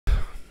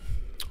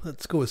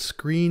Let's go with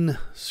screen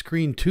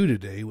 2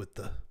 today with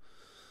the,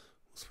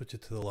 switch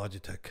it to the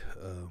Logitech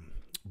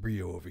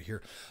Brio over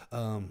here.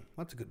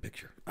 That's a good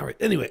picture. All right.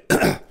 Anyway,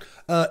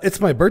 it's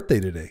my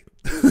birthday today.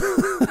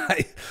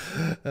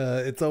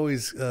 It's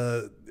always,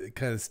 it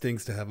kind of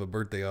stinks to have a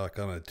birthday on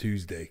a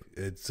Tuesday.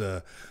 It's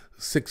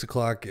 6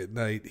 o'clock at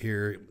night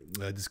here.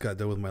 I just got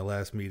done with my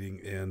last meeting,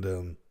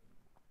 and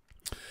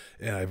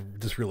I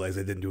just realized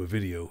I didn't do a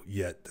video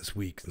yet this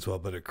week, and so I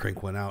better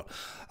crank one out.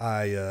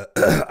 I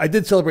I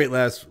did celebrate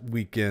last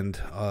weekend,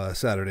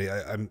 Saturday.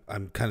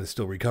 I'm kind of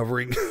still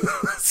recovering,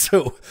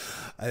 so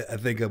I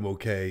think I'm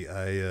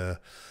okay.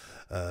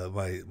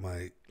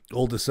 My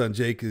oldest son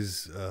Jake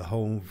is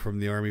home from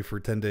the Army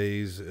for 10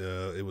 days.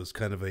 It was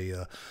kind of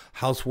a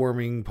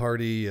housewarming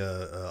party,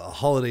 a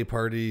holiday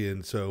party,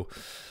 and so.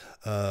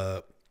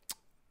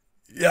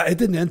 Yeah, it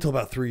didn't end until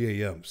about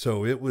 3 a.m.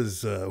 So it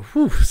was,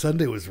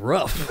 Sunday was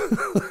rough.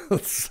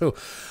 So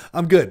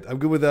I'm good. I'm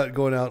good with that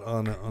going out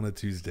on a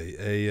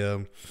Tuesday.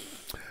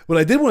 What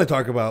I did want to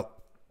talk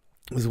about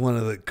was one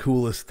of the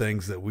coolest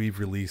things that we've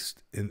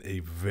released in a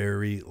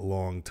very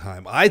long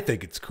time. I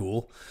think it's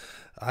cool.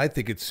 I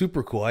think it's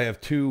super cool. I have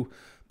 2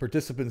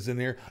 participants in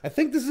here. I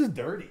think this is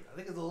dirty. I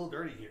think it's a little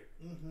dirty here.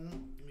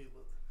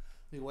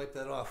 Let me wipe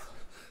that off.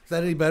 Is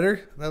that any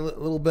better? A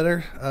little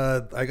better?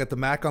 I got the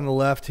Mac on the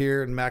left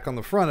here and Mac on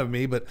the front of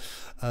me, but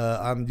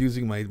I'm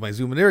using my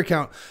Zoom and Air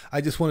account.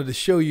 I just wanted to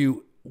show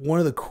you one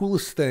of the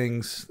coolest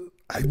things.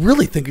 I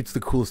really think it's the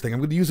coolest thing. I'm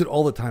going to use it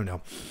all the time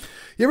now.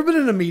 You ever been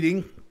in a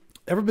meeting?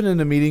 Ever been in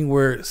a meeting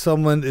where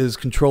someone is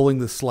controlling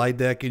the slide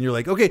deck and you're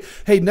like, okay,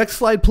 hey, next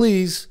slide,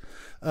 please.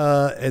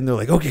 And they're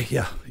like, okay,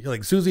 yeah. You're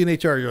like Susie in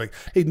HR. You're like,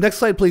 hey, next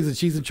slide, please. And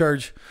she's in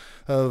charge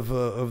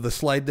of the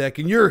slide deck,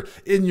 and you're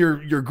in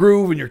your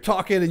groove and you're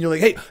talking and you're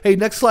like, hey,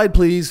 next slide,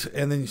 please.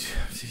 And then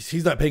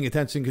she's not paying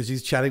attention because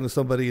she's chatting with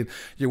somebody and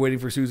you're waiting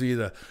for Susie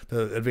to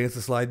advance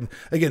the slide. And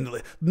again,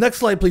 next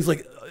slide, please,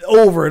 like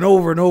over and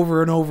over and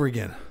over and over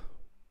again.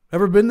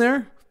 Ever been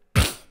there?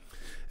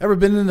 Ever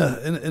been in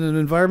an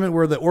environment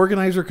where the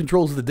organizer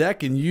controls the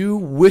deck and you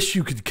wish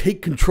you could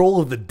take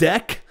control of the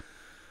deck?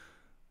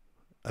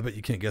 I bet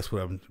you can't guess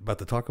what I'm about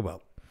to talk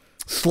about.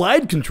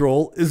 Slide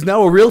control is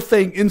now a real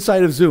thing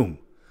inside of Zoom.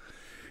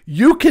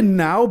 You can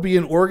now be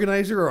an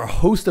organizer or a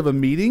host of a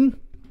meeting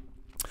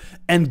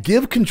and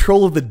give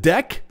control of the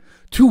deck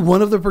to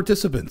one of the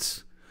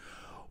participants.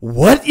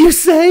 What, you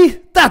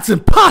say? That's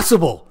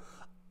impossible.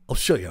 I'll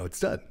show you how it's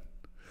done.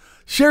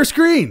 Share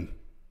screen.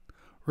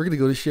 We're going to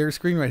go to share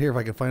screen right here if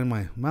I can find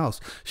my mouse.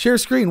 Share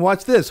screen.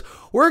 Watch this.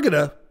 We're going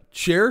to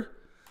share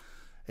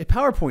a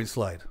PowerPoint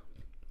slide.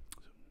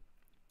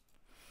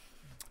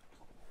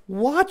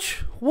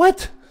 Watch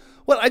what?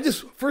 Well,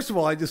 first of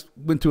all, I just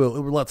went to a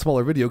lot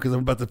smaller video because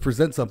I'm about to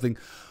present something.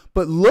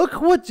 But look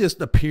what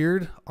just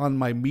appeared on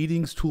my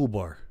meetings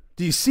toolbar.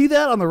 Do you see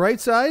that on the right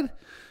side?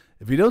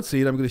 If you don't see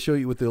it, I'm going to show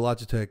you with the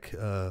Logitech.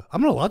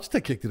 I'm on a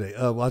Logitech kick today.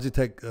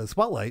 Logitech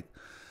Spotlight.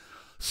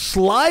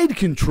 Slide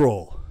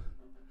control.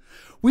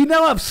 We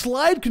now have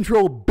slide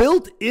control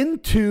built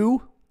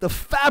into the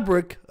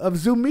fabric of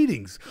Zoom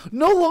meetings.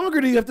 No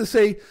longer do you have to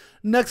say,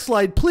 next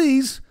slide,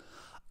 please.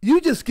 You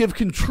just give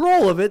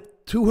control of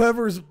it to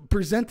whoever's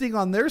presenting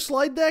on their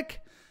slide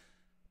deck,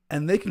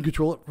 and they can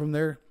control it from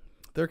their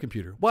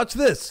computer. Watch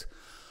this.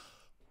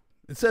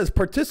 It says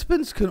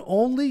participants can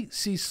only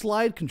see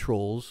slide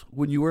controls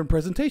when you are in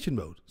presentation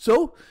mode.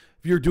 So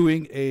if you're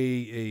doing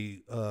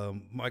a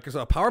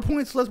Microsoft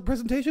PowerPoint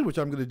presentation, which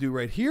I'm going to do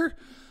right here,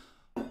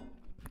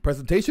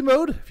 presentation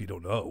mode, if you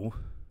don't know,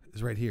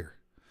 is right here.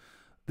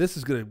 This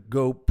is going to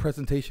go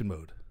presentation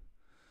mode.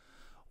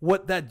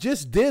 What that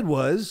just did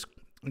was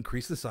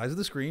increase the size of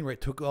the screen, right?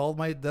 Took all of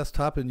my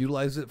desktop and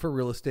utilized it for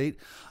real estate.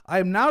 I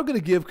am now going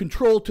to give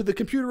control to the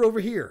computer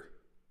over here.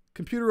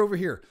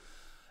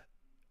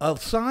 I'll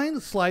assign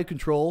slide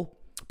control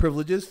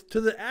privileges to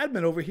the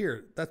admin over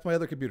here. That's my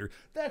other computer.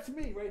 That's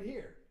me right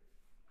here.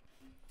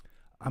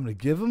 I'm going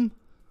to give him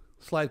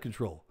slide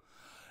control.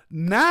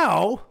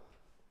 Now,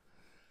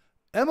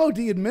 MOD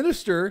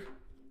administrator,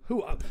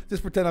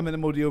 just pretend I'm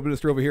an MOD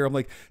administrator over here. I'm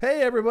like,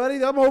 hey,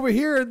 everybody, I'm over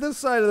here at this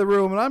side of the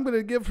room, and I'm going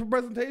to give a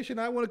presentation.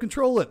 I want to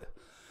control it.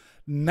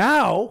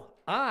 Now,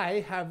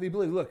 I have the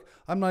ability. Look,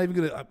 I'm not even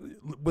going to,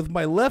 with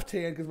my left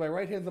hand, because my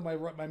right hand's on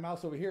my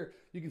mouse over here.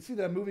 You can see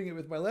that I'm moving it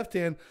with my left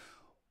hand.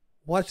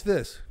 Watch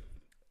this.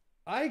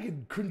 I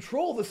can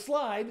control the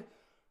slide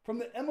from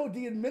the MOD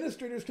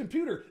administrator's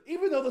computer,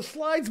 even though the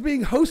slide's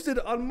being hosted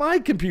on my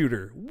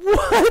computer.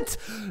 What?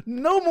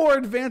 No more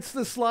advance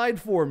the slide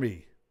for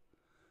me.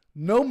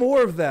 No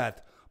more of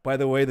that. By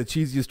the way, the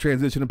cheesiest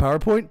transition in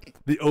PowerPoint,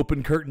 the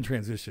open curtain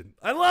transition.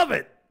 I love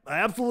it. I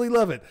absolutely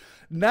love it.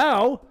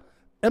 Now,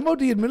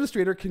 MOD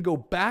administrator can go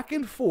back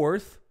and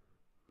forth,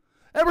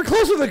 and we're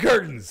close to the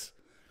curtains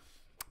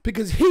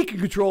because he can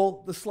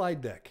control the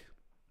slide deck.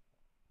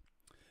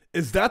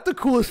 Is that the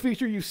coolest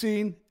feature you've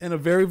seen in a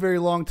very, very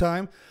long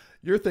time?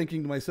 You're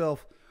thinking to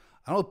myself,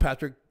 I don't know,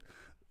 Patrick,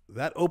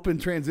 that open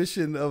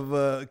transition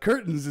of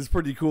curtains is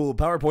pretty cool in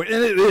PowerPoint.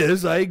 And it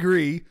is, I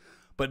agree,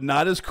 but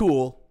not as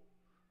cool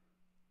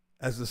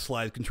as the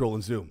slide control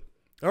in Zoom.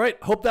 All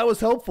right, hope that was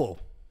helpful.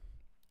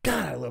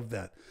 God, I love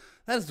that.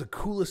 That is the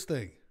coolest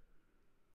thing.